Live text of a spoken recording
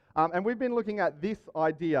And we've been looking at this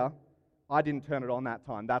idea. I didn't turn it on that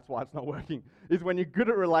time, that's why it's not working. Is when you're good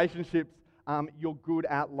at relationships, you're good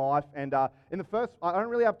at life. And in the first, I don't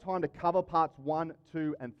really have time to cover parts 1,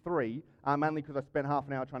 2, and 3, mainly because I spent half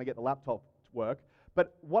an hour trying to get the laptop to work.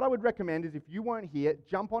 But what I would recommend is if you weren't here,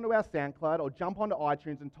 jump onto our SoundCloud or jump onto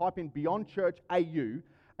iTunes and type in Beyond Church AU,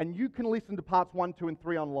 and you can listen to parts 1, 2, and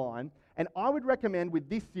 3 online. And I would recommend with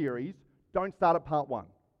this series, don't start at part 1.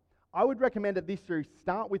 I would recommend that this series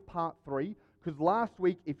start with part 3, because last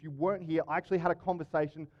week, if you weren't here, I actually had a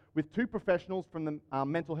conversation with 2 professionals from the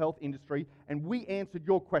mental health industry, and we answered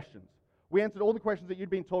your questions. We answered all the questions that you'd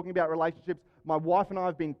been talking about relationships. My wife and I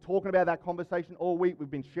have been talking about that conversation all week. We've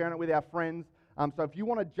been sharing it with our friends. So if you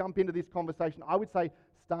want to jump into this conversation, I would say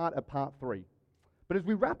start at part 3. But as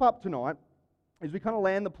we wrap up tonight, as we kind of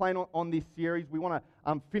land the plane on this series, we want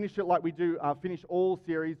to finish it like we do, finish all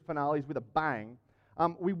series finales with a bang. I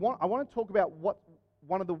want to talk about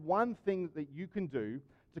one of the things that you can do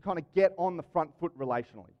to kind of get on the front foot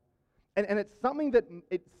relationally. And it's something that,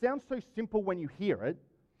 it sounds so simple when you hear it,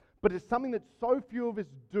 but it's something that so few of us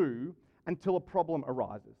do until a problem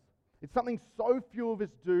arises. It's something so few of us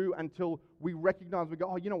do until we recognize, we go,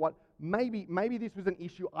 oh, you know what, maybe this was an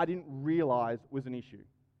issue I didn't realize was an issue.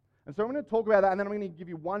 And so I'm going to talk about that, and then I'm going to give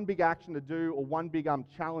you one big action to do, or one big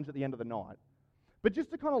challenge at the end of the night. But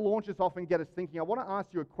just to kind of launch us off and get us thinking, I want to ask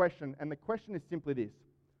you a question, and the question is simply this.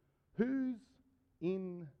 Who's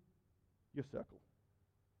in your circle?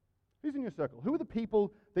 Who's in your circle? Who are the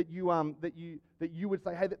people that you would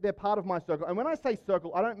say, hey, they're part of my circle? And when I say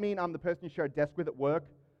circle, I don't mean I'm the person you share a desk with at work.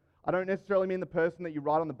 I don't necessarily mean the person that you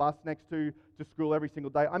ride on the bus next to school every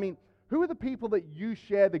single day. I mean, who are the people that you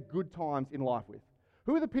share the good times in life with?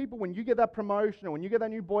 Who are the people when you get that promotion, or when you get that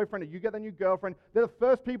new boyfriend, or you get that new girlfriend, they're the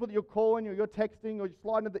first people that you're calling, or you're texting, or you're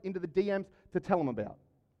sliding into the DMs to tell them about?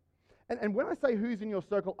 And when I say who's in your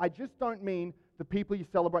circle, I just don't mean the people you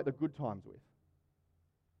celebrate the good times with.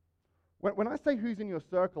 When I say who's in your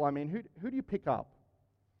circle, I mean who do you pick up?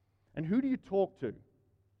 And who do you talk to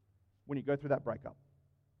when you go through that breakup?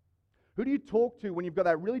 Who do you talk to when you've got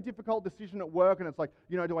that really difficult decision at work and it's like,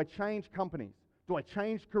 do I change companies? Do I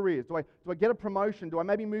change careers? Do I get a promotion? Do I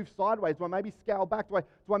maybe move sideways? Do I maybe scale back?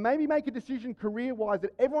 Do I maybe make a decision career-wise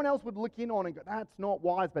that everyone else would look in on and go, that's not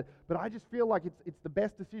wise, but I just feel like it's the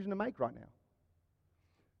best decision to make right now?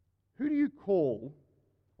 Who do you call,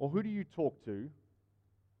 or who do you talk to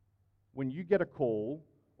when you get a call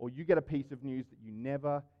or you get a piece of news that you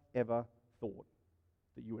never, ever thought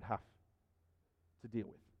that you would have to deal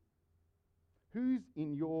with? Who's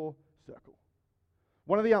in your circle?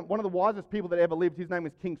 One of the wisest people that ever lived, his name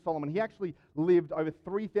was King Solomon. He actually lived over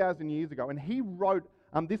 3,000 years ago, and he wrote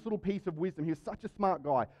this little piece of wisdom. He was such a smart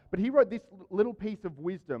guy, but he wrote this little piece of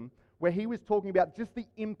wisdom where he was talking about just the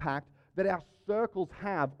impact that our circles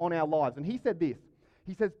have on our lives. And he said this.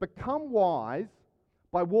 He says, become wise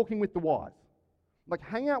by walking with the wise. Like,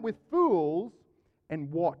 hang out with fools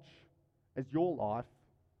and watch as your life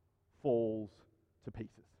falls to pieces.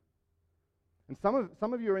 And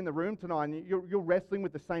some of you are in the room tonight and you're wrestling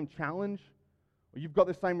with the same challenge, or you've got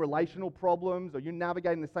the same relational problems, or you're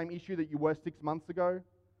navigating the same issue that you were 6 months ago,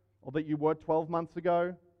 or that you were 12 months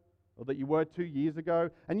ago, or that you were 2 years ago.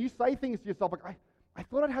 And you say things to yourself like, I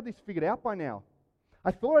thought I'd have this figured out by now.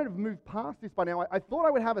 I thought I'd have moved past this by now. I thought I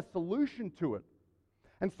would have a solution to it.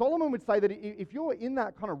 And Solomon would say that if you're in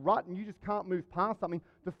that kind of rut and you just can't move past something,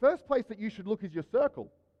 the first place that you should look is your circle.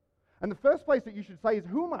 And the first place that you should say is,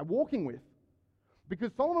 who am I walking with?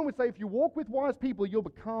 Because Solomon would say, if you walk with wise people, you'll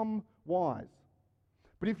become wise.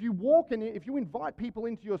 But if you walk and if you invite people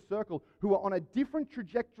into your circle who are on a different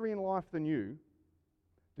trajectory in life than you,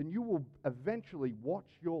 then you will eventually watch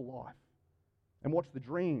your life and watch the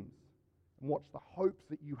dreams and watch the hopes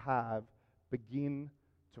that you have begin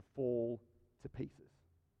to fall to pieces.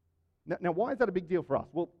 Now, why is that a big deal for us?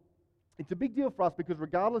 Well, it's a big deal for us because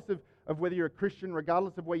regardless of whether you're a Christian,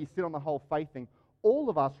 regardless of where you sit on the whole faith thing,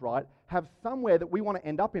 all of us, right, have somewhere that we want to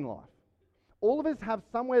end up in life. All of us have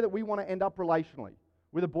somewhere that we want to end up relationally,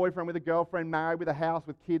 with a boyfriend, with a girlfriend, married, with a house,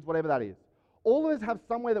 with kids, whatever that is. All of us have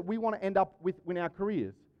somewhere that we want to end up with in our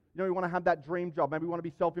careers. We want to have that dream job. Maybe we want to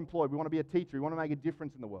be self-employed. We want to be a teacher. We want to make a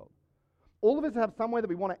difference in the world. All of us have somewhere that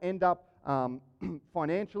we want to end up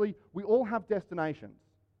financially. We all have destinations.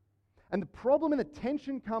 And the problem and the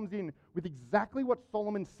tension comes in with exactly what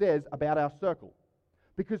Solomon says about our circle.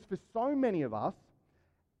 Because for so many of us,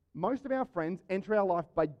 most of our friends enter our life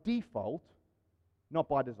by default, not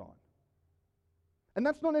by design. And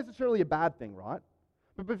that's not necessarily a bad thing, right?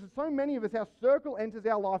 But for so many of us, our circle enters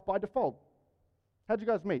our life by default. How'd you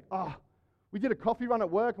guys meet? We did a coffee run at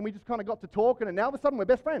work and we just kind of got to talking, and now all of a sudden we're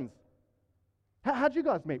best friends. How'd you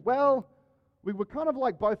guys meet? Well, we were kind of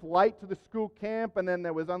like both late to the school camp, and then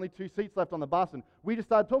there was only 2 seats left on the bus, and we just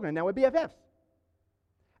started talking, and now we're BFFs.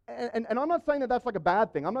 And I'm not saying that that's like a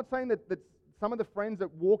bad thing. I'm not saying that some of the friends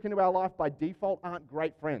that walk into our life by default aren't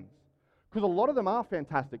great friends, because a lot of them are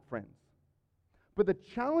fantastic friends. But the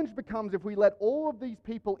challenge becomes if we let all of these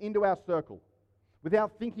people into our circle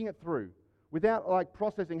without thinking it through, without like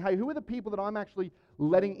processing, hey, who are the people that I'm actually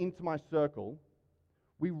letting into my circle,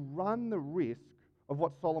 we run the risk of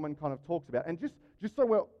what Solomon kind of talks about. And just so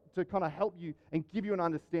well, to kind of help you and give you an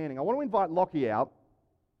understanding, I want to invite Lockie out,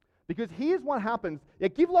 because here's what happens. Yeah,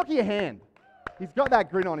 give Lockie a hand. He's got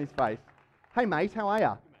that grin on his face. Hey mate, how are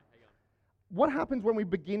you? What happens when we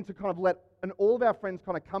begin to kind of let all of our friends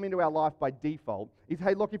kind of come into our life by default is,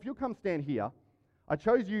 hey, look, if you'll come stand here, I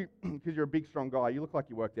chose you because you're a big, strong guy. You look like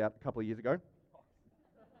you worked out a couple of years ago.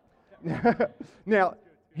 Now,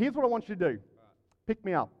 here's what I want you to do. Pick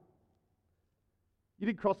me up. You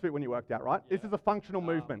did CrossFit when you worked out, right? Yeah. This is a functional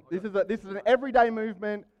movement. This is an everyday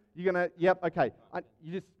movement. You're gonna, yep, okay.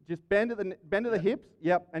 You just bend at the hips,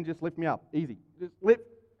 yep, and just lift me up. Easy. Just lift.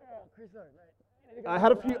 Oh, Chris, sorry, mate. I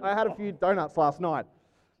had a few donuts last night.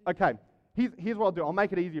 Okay. Here's what I'll do. I'll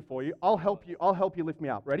make it easier for you. I'll help you lift me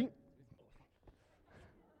up. Ready?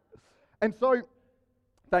 And so,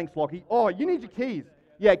 thanks, Lockie. Oh, you need your keys.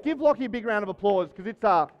 Yeah, give Lockie a big round of applause, because it's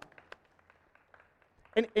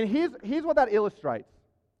And here's what that illustrates,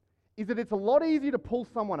 is that it's a lot easier to pull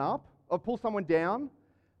someone up or pull someone down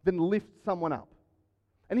than lift someone up.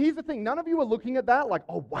 And here's the thing, none of you are looking at that like,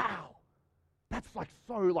 oh wow, that's like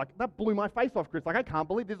so, like, that blew my face off, Chris. Like, I can't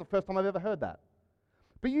believe this is the first time I've ever heard that.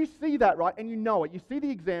 But you see that, right, and you know it. You see the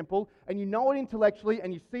example, and you know it intellectually,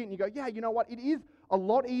 and you see it, and you go, yeah, you know what, it is a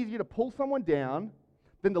lot easier to pull someone down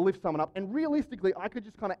than to lift someone up. And realistically, I could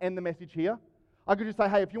just kind of end the message here. I could just say,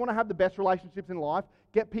 hey, if you want to have the best relationships in life,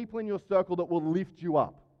 get people in your circle that will lift you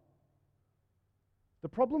up. The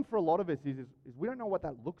problem for a lot of us is we don't know what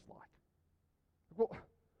that looks like. Well,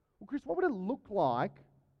 Chris, what would it look like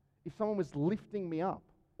if someone was lifting me up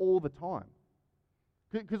all the time?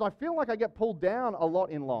 Because I feel like I get pulled down a lot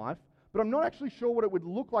in life, but I'm not actually sure what it would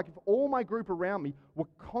look like if all my group around me were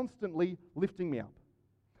constantly lifting me up.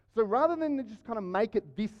 So rather than just kind of make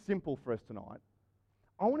it this simple for us tonight,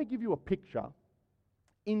 I want to give you a picture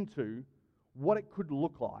into what it could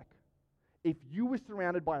look like if you were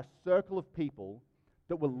surrounded by a circle of people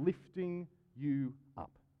that were lifting you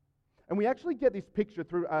up. And we actually get this picture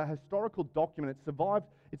through a historical document.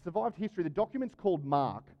 It survived history. The document's called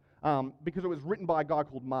Mark, because it was written by a guy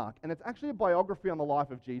called Mark. And it's actually a biography on the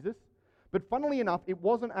life of Jesus. But funnily enough, it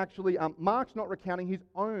wasn't actually, Mark's not recounting his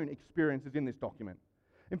own experiences in this document.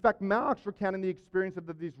 In fact, Mark's recounting the experience of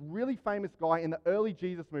this really famous guy in the early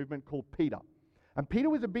Jesus movement called Peter. And Peter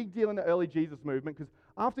was a big deal in the early Jesus movement, because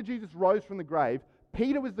after Jesus rose from the grave,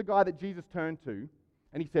 Peter was the guy that Jesus turned to,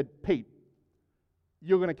 and he said, Pete,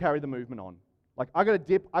 you're going to carry the movement on. Like, I got to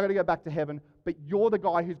dip, I got to go back to heaven, but you're the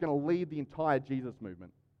guy who's going to lead the entire Jesus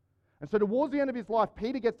movement. And so towards the end of his life,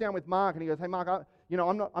 Peter gets down with Mark, and he goes, hey, Mark,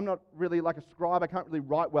 I'm not really like a scribe, I can't really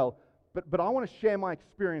write well, but I want to share my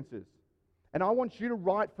experiences. And I want you to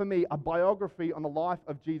write for me a biography on the life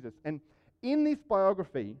of Jesus. And in this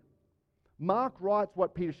biography, Mark writes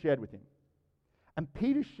what Peter shared with him. And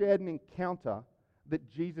Peter shared an encounter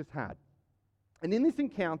that Jesus had. And in this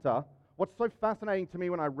encounter, what's so fascinating to me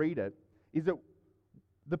when I read it is that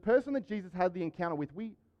the person that Jesus had the encounter with,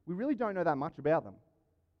 we really don't know that much about them.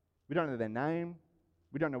 We don't know their name.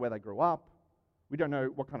 We don't know where they grew up. We don't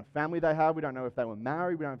know what kind of family they have. We don't know if they were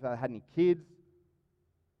married. We don't know if they had any kids.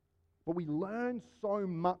 But we learn so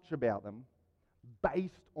much about them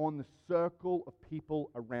based on the circle of people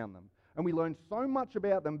around them. And we learn so much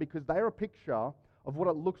about them because they're a picture of what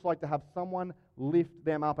it looks like to have someone lift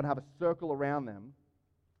them up and have a circle around them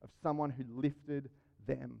of someone who lifted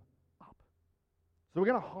them up. So we're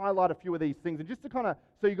going to highlight a few of these things, and just to kind of,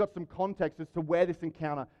 so you've got some context as to where this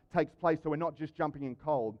encounter takes place, so we're not just jumping in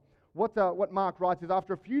cold. What Mark writes is,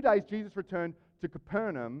 after a few days, Jesus returned to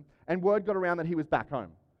Capernaum, and word got around that he was back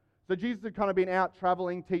home. So Jesus had kind of been out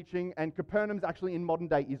traveling, teaching, and Capernaum's actually in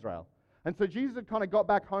modern-day Israel. And so Jesus had kind of got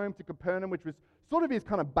back home to Capernaum, which was sort of his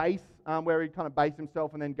kind of base, where he'd kind of base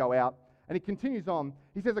himself and then go out. And he continues on.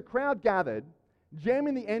 He says, a crowd gathered,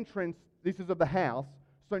 jamming the entrance, this is of the house,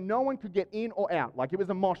 so no one could get in or out. Like, it was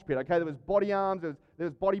a mosh pit, okay? There was body arms, there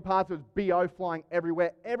was body parts, there was BO flying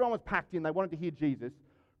everywhere. Everyone was packed in. They wanted to hear Jesus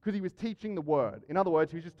because he was teaching the word. In other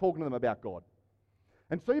words, he was just talking to them about God.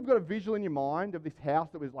 And so you've got a visual in your mind of this house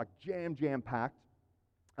that was like jam-packed.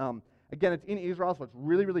 Again, it's in Israel, so it's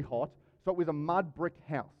really, really hot. So it was a mud brick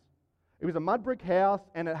house. It was a mud brick house,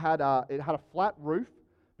 and it had a flat roof,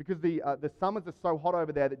 because the summers are so hot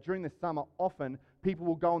over there that during the summer, often people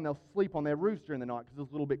will go and they'll sleep on their roofs during the night because it's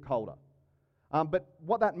a little bit colder. But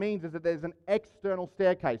what that means is that there's an external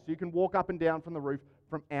staircase, so you can walk up and down from the roof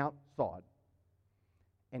from outside.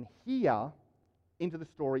 And here, into the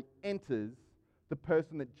story, enters the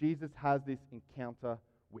person that Jesus has this encounter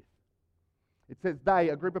with. It says they,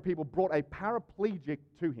 a group of people, brought a paraplegic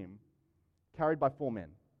to him, carried by 4 men.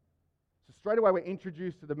 So straight away we're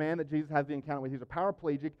introduced to the man that Jesus has the encounter with. He's a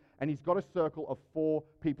paraplegic, and he's got a circle of 4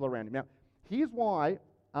 people around him. Now, here's why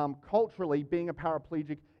culturally being a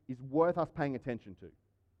paraplegic is worth us paying attention to.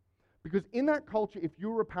 Because in that culture, if you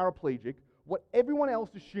were a paraplegic, what everyone else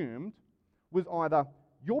assumed was either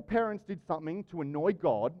your parents did something to annoy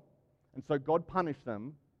God, and so God punished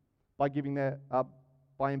them by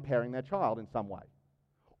by impairing their child in some way.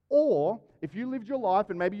 Or, if you lived your life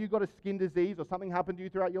and maybe you got a skin disease or something happened to you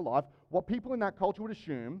throughout your life, what people in that culture would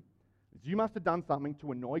assume is you must have done something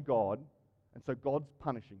to annoy God, and so God's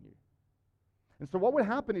punishing you. And so what would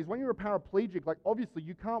happen is when you're a paraplegic, like obviously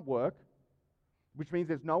you can't work, which means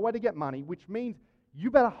there's no way to get money, which means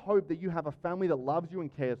you better hope that you have a family that loves you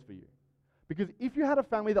and cares for you. Because if you had a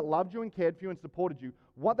family that loved you and cared for you and supported you,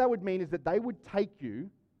 what that would mean is that they would take you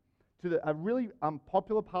to a really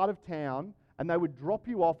popular part of town and they would drop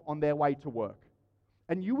you off on their way to work.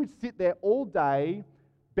 And you would sit there all day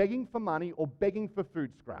begging for money or begging for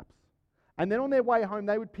food scraps. And then on their way home,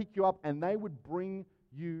 they would pick you up and they would bring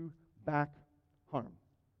you back home.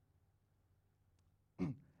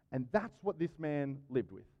 And that's what this man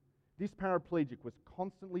lived with. This paraplegic was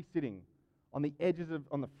constantly sitting on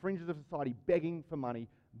the fringes of society, begging for money,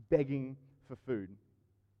 begging for food.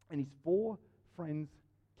 And his 4 friends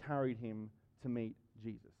carried him to meet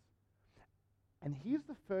Jesus. And here's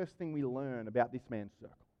the first thing we learn about this man's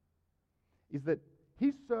circle, is that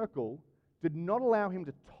his circle did not allow him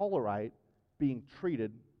to tolerate being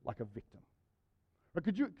treated like a victim. But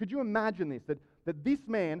could you imagine this, that this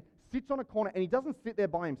man sits on a corner and he doesn't sit there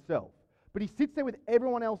by himself, but he sits there with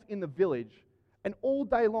everyone else in the village, and all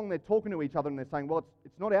day long they're talking to each other and they're saying, well,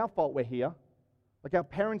 it's not our fault we're here. Like our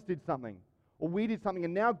parents did something, or we did something,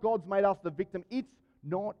 and now God's made us the victim. It's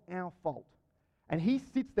not our fault. And he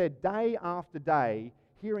sits there day after day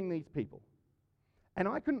hearing these people. And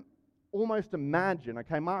I can almost imagine,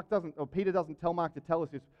 okay, Peter doesn't tell Mark to tell us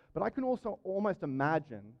this, but I can also almost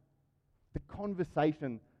imagine the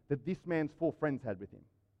conversation that this man's 4 friends had with him.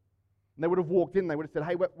 And they would have walked in, they would have said,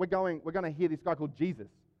 hey, we're going to hear this guy called Jesus.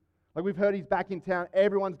 Like, we've heard he's back in town,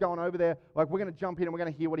 everyone's going over there, like, we're going to jump in and we're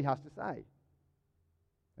going to hear what he has to say.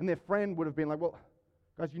 And their friend would have been like, well,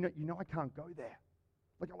 guys, you know I can't go there.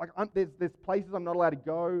 There's places I'm not allowed to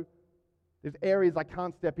go. There's areas I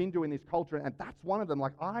can't step into in this culture, and that's one of them.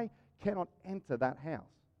 Like, I cannot enter that house.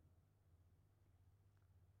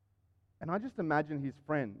 And I just imagine his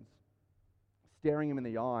friends staring him in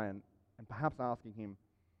the eye and perhaps asking him,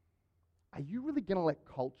 are you really going to let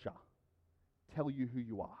culture tell you who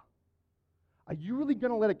you are? Are you really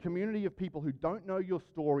going to let a community of people who don't know your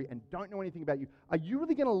story and don't know anything about you, are you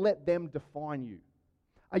really going to let them define you?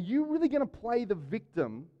 Are you really going to play the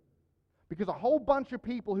victim because a whole bunch of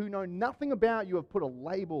people who know nothing about you have put a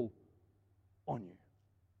label on you?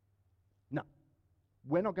 No,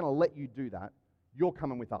 we're not going to let you do that. You're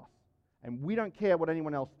coming with us. And we don't care what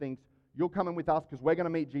anyone else thinks. You're coming with us because we're going to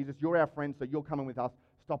meet Jesus. You're our friend, so you're coming with us.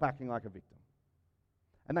 Stop acting like a victim.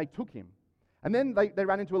 And they took him. And then they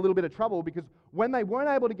ran into a little bit of trouble because when they weren't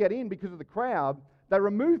able to get in because of the crowd, they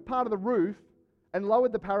removed part of the roof and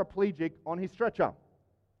lowered the paraplegic on his stretcher.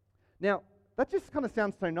 Now, that just kind of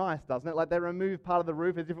sounds so nice, doesn't it? Like they removed part of the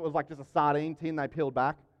roof as if it was like just a sardine tin they peeled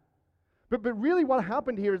back. But really what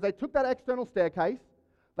happened here is they took that external staircase,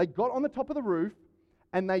 they got on the top of the roof,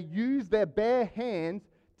 and they used their bare hands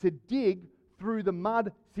to dig through the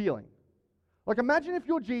mud ceiling. Like imagine if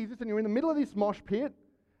you're Jesus and you're in the middle of this mosh pit,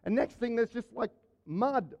 and next thing there's just like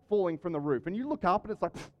mud falling from the roof, and you look up and it's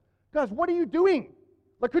like, guys, what are you doing?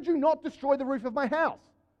 Like, could you not destroy the roof of my house?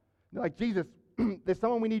 And they're like, Jesus, there's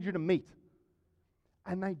someone we need you to meet.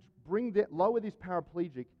 And they lower this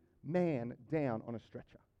paraplegic man down on a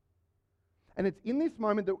stretcher. And it's in this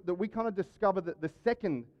moment that we kind of discover the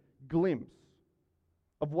second glimpse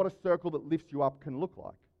of what a circle that lifts you up can look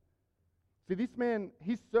like. See, this man,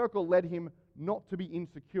 his circle led him not to be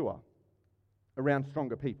insecure around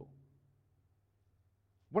stronger people.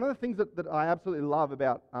 One of the things that I absolutely love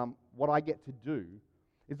about what I get to do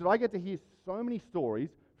is that I get to hear so many stories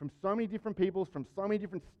from so many different people, from so many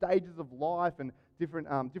different stages of life and different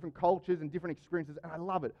cultures and different experiences, and I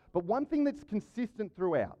love it. But one thing that's consistent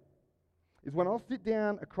throughout is when I'll sit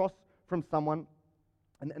down across from someone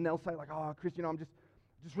and they'll say like, oh, Chris, I've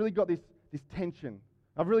just really got this tension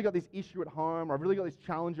I've really got this issue at home, or I've really got this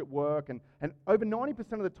challenge at work, and over 90%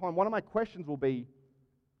 of the time, one of my questions will be,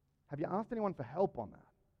 have you asked anyone for help on that?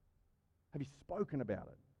 Have you spoken about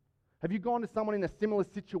it? Have you gone to someone in a similar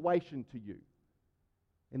situation to you?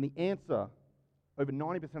 And the answer, over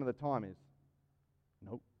 90% of the time, is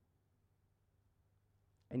nope.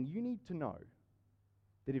 And you need to know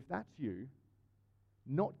that if that's you,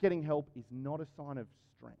 not getting help is not a sign of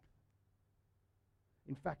strength.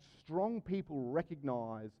 In fact, strong people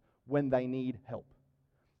recognize when they need help.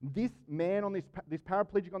 This man on this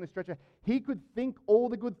paraplegic on this stretcher, he could think all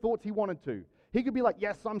the good thoughts he wanted to. He could be like,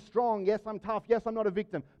 yes, I'm strong, yes, I'm tough, yes, I'm not a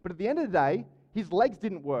victim. But at the end of the day, his legs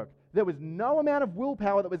didn't work. There was no amount of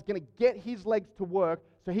willpower that was going to get his legs to work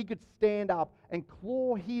so he could stand up and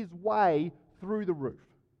claw his way through the roof.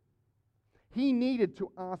 He needed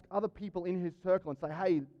to ask other people in his circle and say,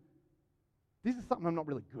 hey, this is something I'm not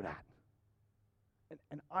really good at.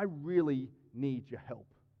 And I really need your help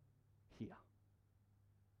here.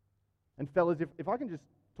 And fellas, if I can just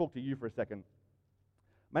talk to you for a second,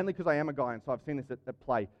 mainly because I am a guy and so I've seen this at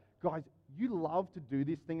play. Guys, you love to do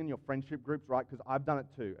this thing in your friendship groups, right? Because I've done it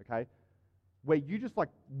too, okay? Where you just like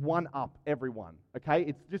one-up everyone, okay?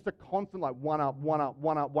 It's just a constant like one-up.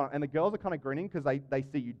 And the girls are kind of grinning because they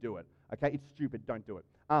see you do it, okay? It's stupid, don't do it.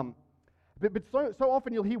 But so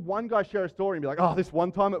often you'll hear one guy share a story and be like, oh, this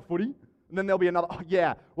one time at footy. And then there'll be another, oh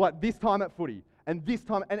yeah, what, this time at footy. And this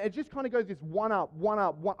time, and it just kind of goes this one-up.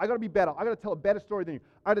 I got to be better. I got to tell a better story than you.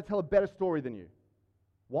 I got to tell a better story than you.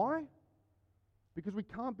 Why? Because we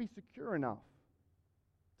can't be secure enough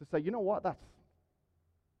to say, you know what, that's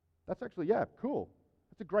actually, yeah, cool.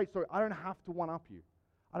 That's a great story. I don't have to one-up you.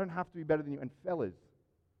 I don't have to be better than you. And fellas,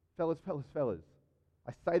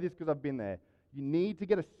 I say this because I've been there. You need to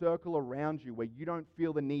get a circle around you where you don't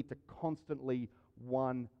feel the need to constantly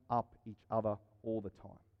one-up each other all the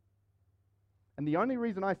time. And the only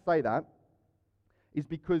reason I say that is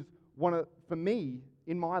because for me,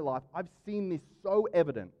 in my life, I've seen this so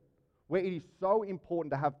evident, where it is so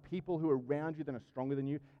important to have people who are around you that are stronger than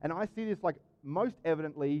you. And I see this like most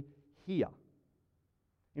evidently here.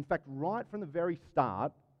 In fact, right from the very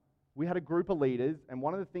start, we had a group of leaders, and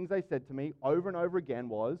one of the things they said to me over and over again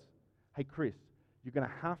was, hey Chris, you're going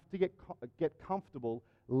to have to get comfortable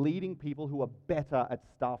leading people who are better at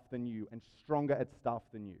stuff than you and stronger at stuff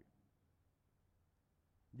than you.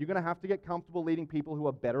 You're going to have to get comfortable leading people who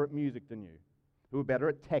are better at music than you, who are better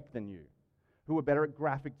at tech than you, who are better at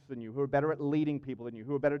graphics than you, who are better at leading people than you,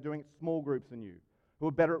 who are better at doing small groups than you, who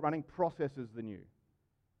are better at running processes than you.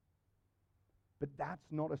 But that's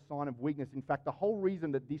not a sign of weakness. In fact, the whole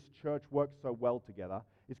reason that this church works so well together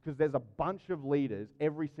is because there's a bunch of leaders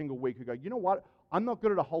every single week who go, you know what, I'm not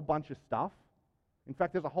good at a whole bunch of stuff. In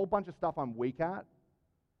fact, there's a whole bunch of stuff I'm weak at,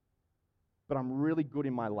 but I'm really good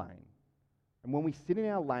in my lane. And when we sit in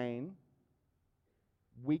our lane,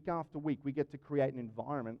 week after week, we get to create an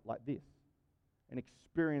environment like this, and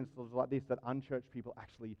experiences like this that unchurched people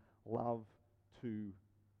actually love to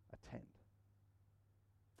attend.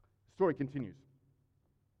 The story continues.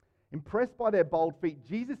 Impressed by their bold feet,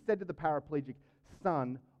 Jesus said to the paraplegic,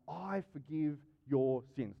 son, I forgive your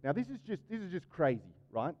sins. Now this is just crazy,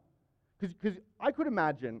 right? Because I could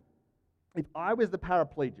imagine if I was the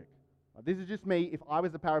paraplegic, this is just me, if I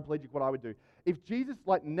was the paraplegic, what I would do. If Jesus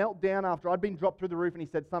like knelt down after I'd been dropped through the roof and he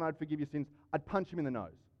said, son, I'd forgive your sins, I'd punch him in the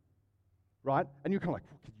nose, right? And you're kind of like,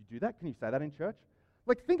 well, could you do that? Can you say that in church?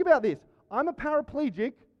 Like, think about this. I'm a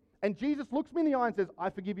paraplegic and Jesus looks me in the eye and says,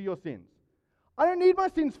 I forgive you your sins. I don't need my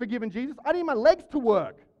sins forgiven, Jesus. I need my legs to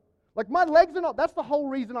work. Like, my legs are not, that's the whole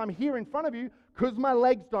reason I'm here in front of you, because my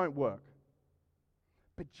legs don't work.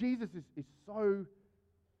 But Jesus is so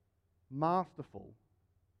masterful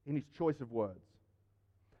in his choice of words.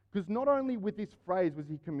 Because not only with this phrase was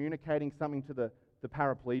he communicating something to the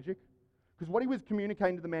paraplegic, because what he was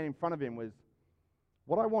communicating to the man in front of him was,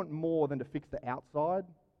 what I want more than to fix the outside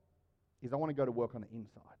is I want to go to work on the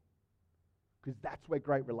inside. Because that's where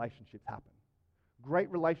great relationships happen.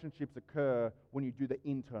 Great relationships occur when you do the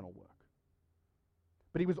internal work.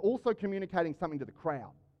 But he was also communicating something to the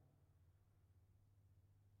crowd.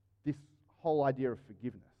 This whole idea of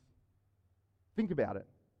forgiveness. Think about it.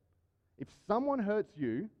 If someone hurts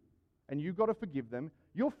you and you've got to forgive them,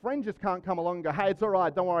 your friend just can't come along and go, hey, it's all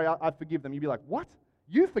right, don't worry, I forgive them. You'd be like, what?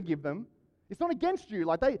 You forgive them? It's not against you.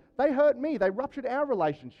 Like, they hurt me. They ruptured our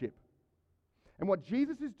relationship. And what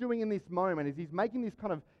Jesus is doing in this moment is he's making this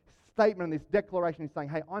kind of statement and this declaration. He's saying,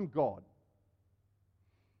 hey, I'm God.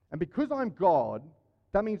 And because I'm God,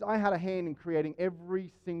 that means I had a hand in creating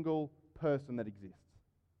every single person that exists.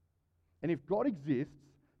 And if God exists,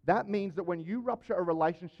 that means that when you rupture a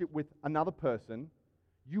relationship with another person,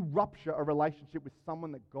 You rupture a relationship with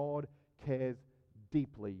someone that God cares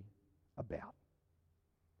deeply about.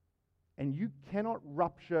 And you cannot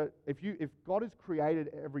rupture, if God has created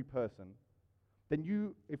every person,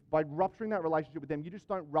 then if by rupturing that relationship with them, you just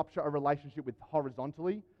don't rupture a relationship with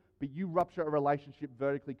horizontally, but you rupture a relationship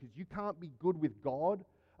vertically, because you can't be good with God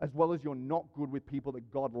as well as you're not good with people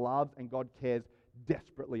that God loves and God cares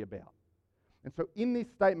desperately about. And so in this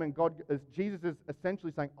statement, Jesus is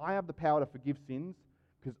essentially saying, I have the power to forgive sins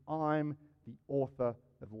because I'm the author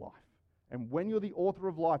of life. And when you're the author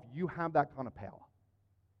of life, you have that kind of power.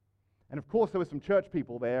 And of course, there were some church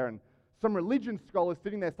people there, and some religion scholars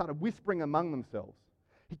sitting there started whispering among themselves.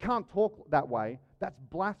 He can't talk that way. That's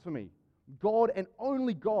blasphemy. God and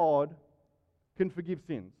only God can forgive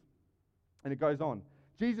sins. And it goes on.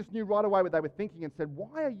 Jesus knew right away what they were thinking and said,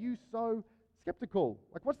 why are you so skeptical?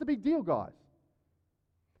 Like, what's the big deal, guys?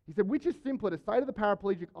 He said, which is simpler, to say to the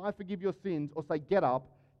paraplegic, I forgive your sins, or say, get up,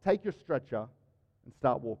 take your stretcher, and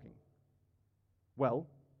start walking? Well,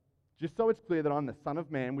 just so it's clear that I'm the Son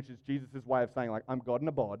of Man, which is Jesus' way of saying, like, I'm God in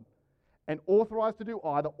a bod, and authorized to do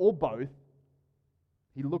either or both,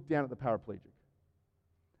 he looked down at the paraplegic.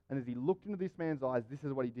 And as he looked into this man's eyes, this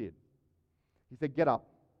is what he did. He said, get up,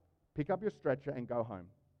 pick up your stretcher, and go home.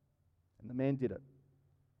 And the man did it.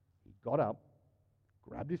 He got up,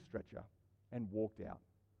 grabbed his stretcher, and walked out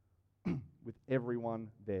with everyone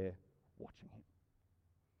there watching him.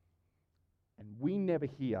 And we never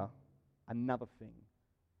hear another thing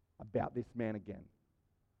about this man again.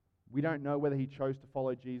 We don't know whether he chose to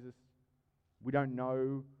follow Jesus. We don't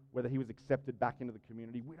know whether he was accepted back into the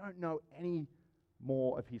community. We don't know any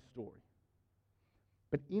more of his story.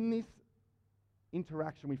 But in this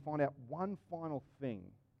interaction, we find out one final thing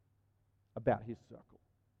about his circle.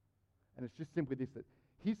 And it's just simply this, that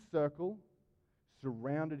his circle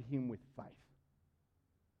surrounded him with faith.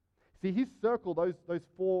 See, his circle, those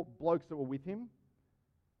four blokes that were with him,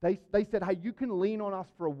 they said, hey, you can lean on us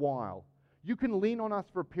for a while. You can lean on us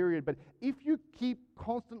for a period, but if you keep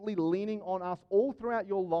constantly leaning on us all throughout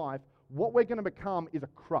your life, what we're going to become is a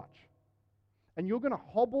crutch. And you're going to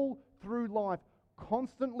hobble through life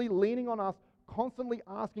constantly leaning on us, constantly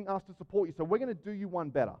asking us to support you. So we're going to do you one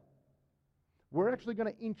better. We're actually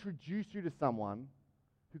going to introduce you to someone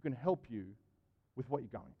who can help you with what you're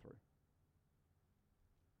going through.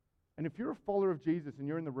 And if you're a follower of Jesus and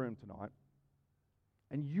you're in the room tonight,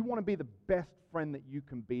 and you want to be the best friend that you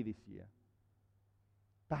can be this year,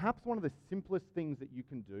 perhaps one of the simplest things that you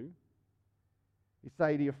can do is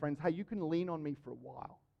say to your friends, hey, you can lean on me for a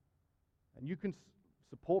while, and you can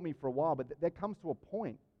support me for a while, but there comes to a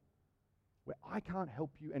point where I can't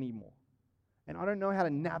help you anymore. And I don't know how to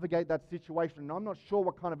navigate that situation, and I'm not sure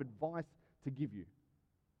what kind of advice to give you.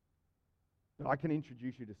 But I can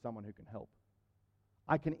introduce you to someone who can help.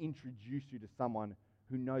 I can introduce you to someone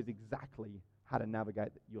who knows exactly how to navigate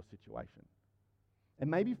your situation. And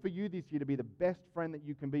maybe for you this year to be the best friend that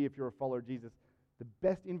you can be if you're a follower of Jesus, the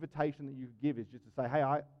best invitation that you could give is just to say, hey,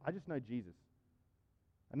 I just know Jesus.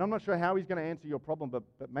 And I'm not sure how he's going to answer your problem, but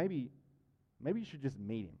maybe you should just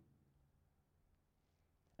meet him.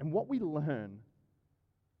 And what we learn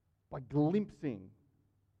by glimpsing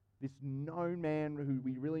this known man who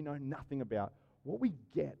we really know nothing about, what we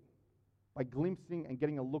get by glimpsing and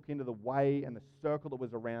getting a look into the way and the circle that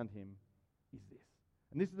was around him is this.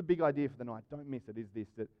 And this is the big idea for the night, don't miss it, is this,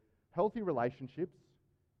 that healthy relationships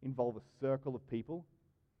involve a circle of people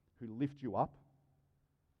who lift you up,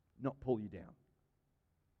 not pull you down.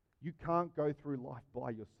 You can't go through life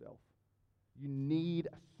by yourself. You need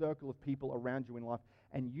a circle of people around you in life,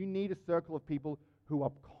 and you need a circle of people who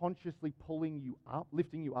are consciously pulling you up,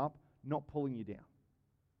 lifting you up, not pulling you down.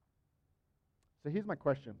 So here's my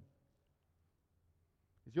question.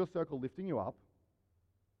 Is your circle lifting you up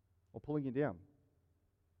or pulling you down?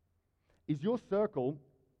 Is your circle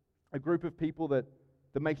a group of people that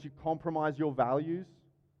makes you compromise your values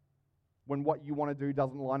when what you want to do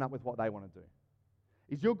doesn't line up with what they want to do?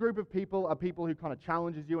 Is your group of people a people who kind of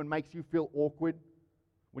challenges you and makes you feel awkward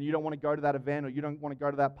when you don't want to go to that event, or you don't want to go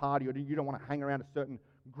to that party, or you don't want to hang around a certain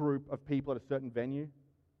group of people at a certain venue?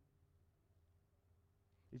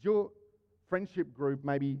 Is your friendship group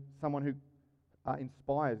maybe someone who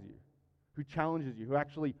inspires you, who challenges you, who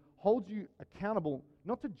actually holds you accountable,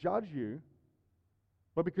 not to judge you,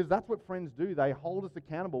 but because that's what friends do. They hold us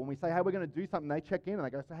accountable. When we say, hey, we're going to do something, they check in and they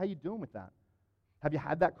go, so how are you doing with that? Have you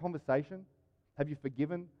had that conversation? Have you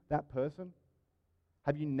forgiven that person?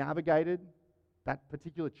 Have you navigated that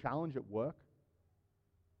particular challenge at work?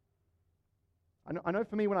 I know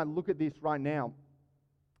for me, when I look at this right now,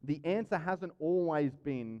 the answer hasn't always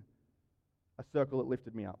been a circle that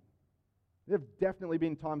lifted me up. There have definitely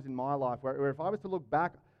been times in my life where if I was to look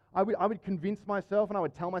back, I would convince myself and I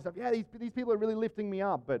would tell myself, yeah, these people are really lifting me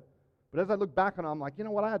up. But as I look back on it, I'm like, you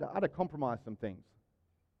know what, I had to compromise some things.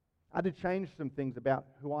 I had to change some things about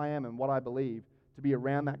who I am and what I believe to be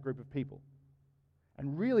around that group of people.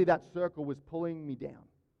 And really that circle was pulling me down.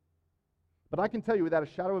 But I can tell you without a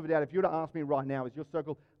shadow of a doubt, if you were to ask me right now, is your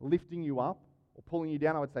circle lifting you up or pulling you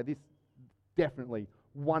down? I would say this definitely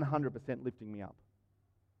 100% lifting me up.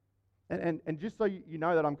 And just so you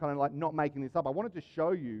know that I'm kind of like not making this up, I wanted to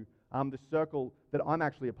show you the circle that I'm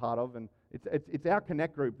actually a part of, and it's our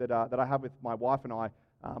Connect group that I have with my wife and I.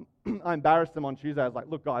 I embarrassed them on Tuesday. I was like,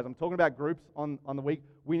 look guys, I'm talking about groups on the week.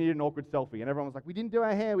 We need an awkward selfie. And everyone was like, we didn't do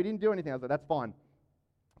our hair, we didn't do anything. I was like, that's fine.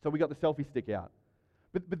 So we got the selfie stick out.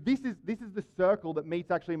 But this is the circle that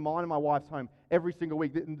meets actually mine and my wife's home every single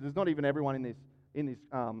week. There's not even everyone in this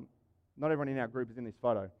not everyone in our group is in this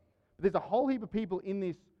photo. But there's a whole heap of people in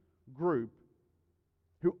this group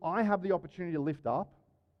who I have the opportunity to lift up,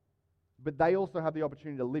 but they also have the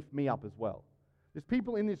opportunity to lift me up as well. There's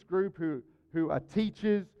people in this group who are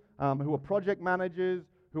teachers, who are project managers,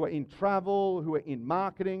 who are in travel, who are in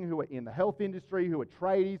marketing, who are in the health industry, who are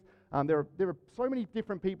tradies. There are so many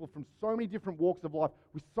different people from so many different walks of life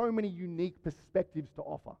with so many unique perspectives to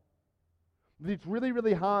offer. It's really,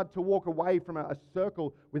 really hard to walk away from a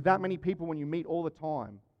circle with that many people when you meet all the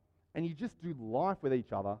time and you just do life with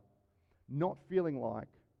each other, not feeling like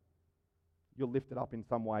you're lifted up in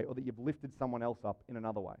some way or that you've lifted someone else up in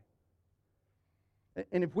another way.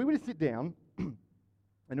 And if we were to sit down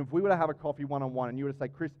and if we were to have a coffee one-on-one and you were to say,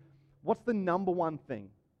 Chris, what's the number one thing?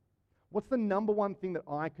 What's the number one thing that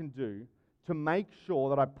I can do to make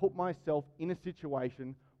sure that I put myself in a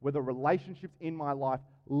situation where the relationships in my life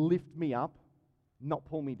lift me up, not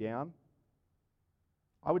pull me down?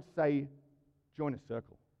 I would say join a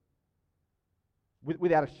circle.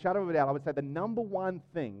 Without a shadow of a doubt, I would say the number one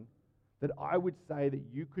thing that I would say that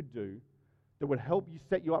you could do that would help you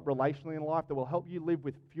set you up relationally in life, that will help you live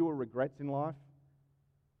with fewer regrets in life,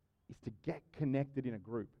 is to get connected in a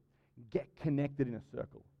group. Get connected in a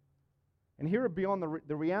circle. And here at Beyond,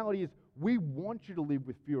 the reality is we want you to live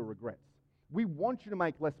with fewer regrets. We want you to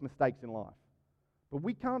make less mistakes in life. But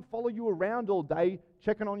we can't follow you around all day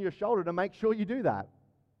checking on your shoulder to make sure you do that.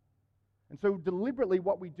 And so deliberately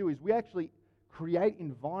what we do is we actually create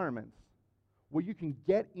environments where you can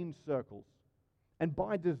get in circles. And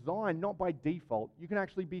by design, not by default, you can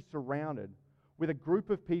actually be surrounded with a group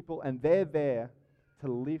of people and they're there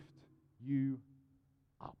to lift you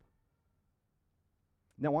up.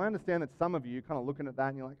 Now, I understand that some of you are kind of looking at that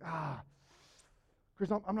and you're like,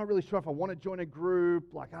 Chris, I'm not really sure if I want to join a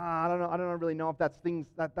group. Like, I don't really know if that's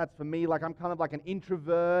for me. Like, I'm kind of like an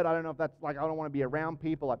introvert. I don't know if that's like, I don't want to be around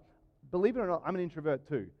people. Like, believe it or not, I'm an introvert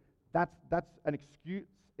too. That's an excuse.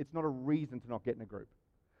 It's not a reason to not get in a group.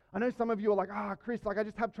 I know some of you are like, Chris, like I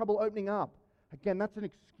just have trouble opening up. Again, that's an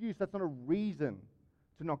excuse. That's not a reason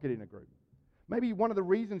to not get in a group. Maybe one of the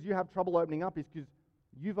reasons you have trouble opening up is because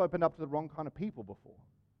you've opened up to the wrong kind of people before.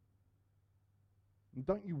 And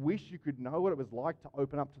don't you wish you could know what it was like to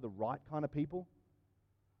open up to the right kind of people?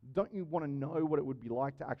 Don't you want to know what it would be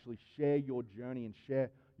like to actually share your journey and share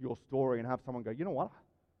your story and have someone go, you know what?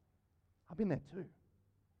 I've been there too.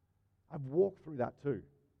 I've walked through that too.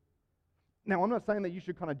 Now, I'm not saying that you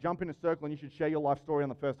should kind of jump in a circle and you should share your life story on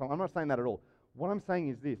the first time. I'm not saying that at all. What I'm saying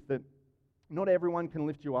is this, that not everyone can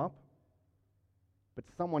lift you up, but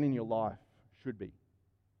someone in your life should be.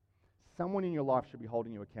 Someone in your life should be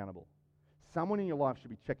holding you accountable. Someone in your life should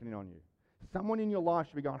be checking in on you. Someone in your life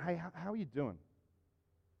should be going, hey, how are you doing?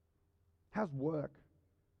 How's work?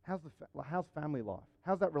 How's family life?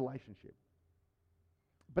 How's that relationship?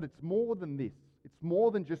 But it's more than this. It's more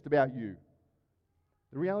than just about you.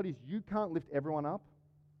 The reality is you can't lift everyone up,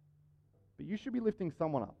 but you should be lifting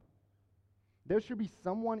someone up. There should be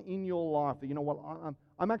someone in your life that, you know what,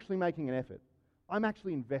 I'm actually making an effort. I'm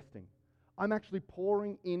actually investing. I'm actually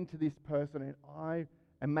pouring into this person and I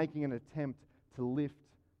am making an attempt to lift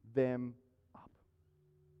them up.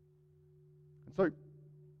 And so,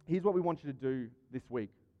 here's what we want you to do this week.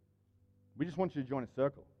 We just want you to join a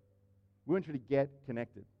circle. We want you to get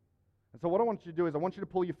connected. And so what I want you to do is I want you to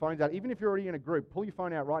pull your phones out. Even if you're already in a group, pull your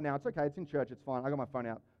phone out right now. It's okay. It's in church. It's fine. I got my phone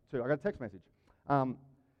out too. I got a text message.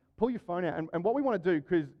 Pull your phone out. And what we want to do,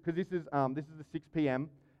 because this is the 6 p.m.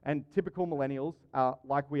 and typical millennials,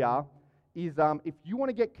 like we are, is if you want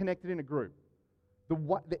to get connected in a group,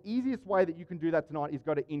 the easiest way that you can do that tonight is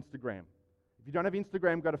go to Instagram. If you don't have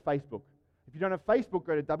Instagram, go to Facebook. If you don't have Facebook,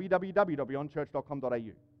 go to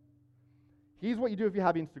www.beyondchurch.com.au. Here's what you do if you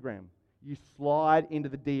have Instagram. You slide into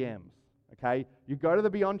the DMs. Okay? You go to the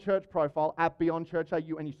Beyond Church profile, at Beyond Church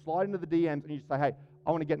AU, and you slide into the DMs and you say, hey,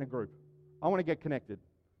 I want to get in a group. I want to get connected.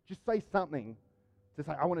 Just say something to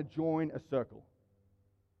say, I want to join a circle.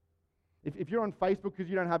 If you're on Facebook because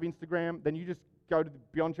you don't have Instagram, then you just go to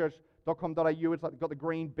beyondchurch.com.au. It's like got the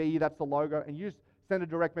green B, that's the logo, and you just send a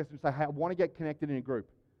direct message and say, hey, I want to get connected in a group.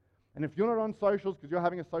 And if you're not on socials because you're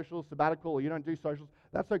having a social sabbatical or you don't do socials,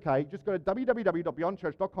 that's okay. Just go to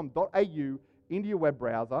www.beyondchurch.com.au into your web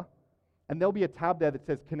browser, and there'll be a tab there that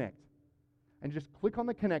says Connect. And just click on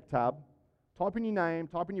the Connect tab, type in your name,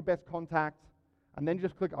 type in your best contact, and then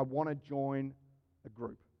just click, I want to join a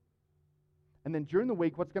group. And then during the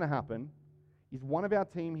week, what's going to happen is one of our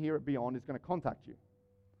team here at Beyond is going to contact you.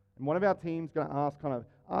 And one of our team's going to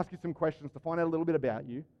ask you some questions to find out a little bit about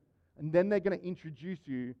you. And then they're going to introduce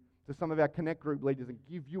you to some of our Connect group leaders and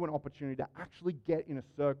give you an opportunity to actually get in a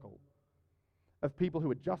circle of people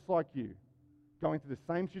who are just like you, going through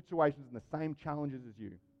the same situations and the same challenges as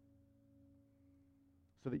you,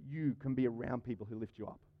 so that you can be around people who lift you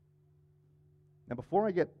up. Now, before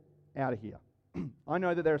I get out of here, I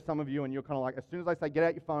know that there are some of you and you're kind of like, as soon as I say get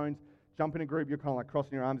out your phones, jump in a group, you're kind of like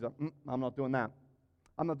crossing your arms, like, I'm not doing that.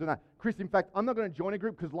 I'm not doing that. Chris, in fact, I'm not going to join a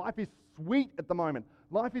group because life is sweet at the moment.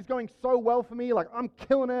 Life is going so well for me. Like, I'm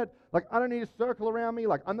killing it. Like, I don't need a circle around me.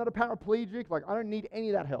 Like, I'm not a paraplegic. Like, I don't need any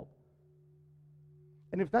of that help.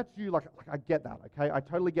 And if that's you, like I get that, okay? I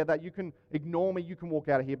totally get that. You can ignore me. You can walk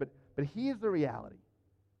out of here. But here's the reality,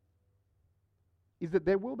 is that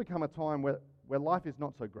there will become a time where life is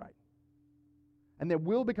not so great. And there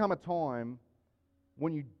will become a time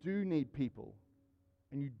when you do need people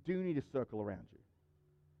and you do need a circle around you.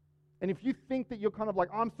 And if you think that you're kind of like,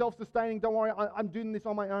 I'm self-sustaining, don't worry, I'm doing this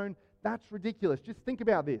on my own, that's ridiculous. Just think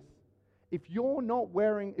about this. If you're not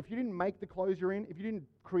wearing, if you didn't make the clothes you're in, if you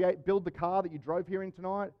didn't build the car that you drove here in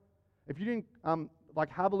tonight, if you didn't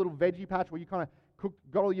have a little veggie patch where you kind of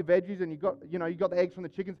got all your veggies and you got the eggs from the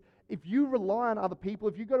chickens, if you rely on other people,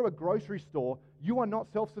 if you go to a grocery store, you are not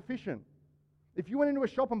self-sufficient. If you went into a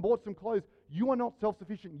shop and bought some clothes, you are not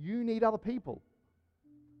self-sufficient. You need other people.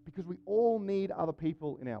 Because we all need other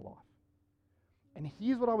people in our life. And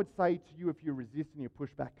here's what I would say to you if you resist and you push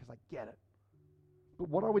back, because I get it. But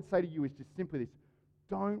what I would say to you is just simply this.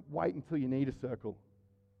 Don't wait until you need a circle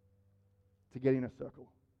to get in a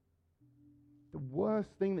circle. The worst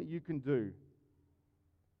thing that you can do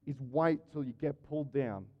is wait till you get pulled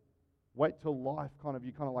down. Wait till life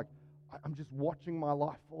I'm just watching my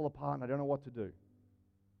life fall apart and I don't know what to do.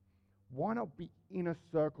 Why not be in a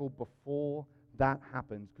circle before that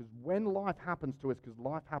happens? Because when life happens to us, because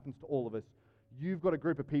life happens to all of us, you've got a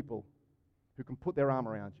group of people who can put their arm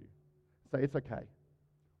around you. Say, it's okay.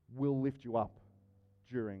 We'll lift you up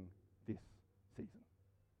during this season.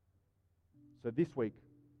 So this week,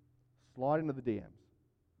 slide into the DMs.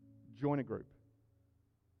 Join a group.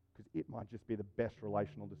 Because it might just be the best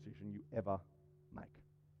relational decision you ever make.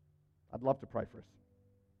 I'd love to pray for us.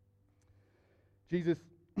 Jesus,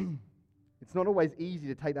 it's not always easy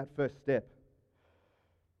to take that first step.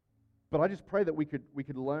 But I just pray that we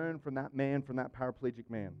could learn from that man, from that paraplegic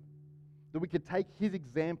man. That we could take his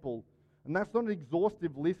example, and that's not an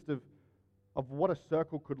exhaustive list of what a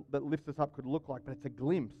circle that lifts us up could look like, but it's a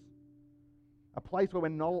glimpse. A place where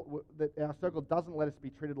that our circle doesn't let us be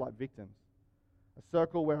treated like victims. A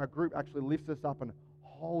circle where our group actually lifts us up and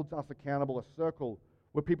holds us accountable. A circle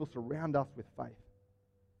where people surround us with faith.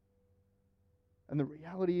 And the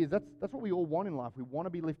reality is that's what we all want in life. We want to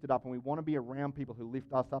be lifted up and we want to be around people who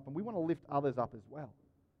lift us up and we want to lift others up as well.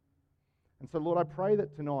 And so, Lord, I pray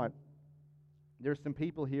that tonight there are some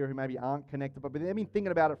people here who maybe aren't connected, but they've been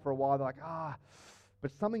thinking about it for a while. They're like,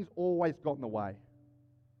 but something's always got in the way.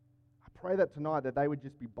 I pray that tonight that they would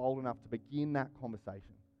just be bold enough to begin that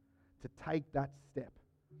conversation, to take that step,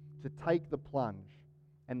 to take the plunge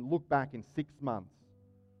and look back in 6 months,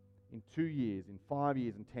 in 2 years, in 5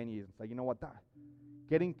 years, in 10 years and say, you know what,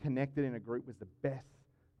 getting connected in a group was the best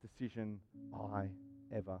decision I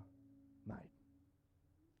ever made.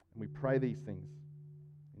 And we pray these things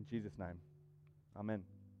in Jesus' name. Amen.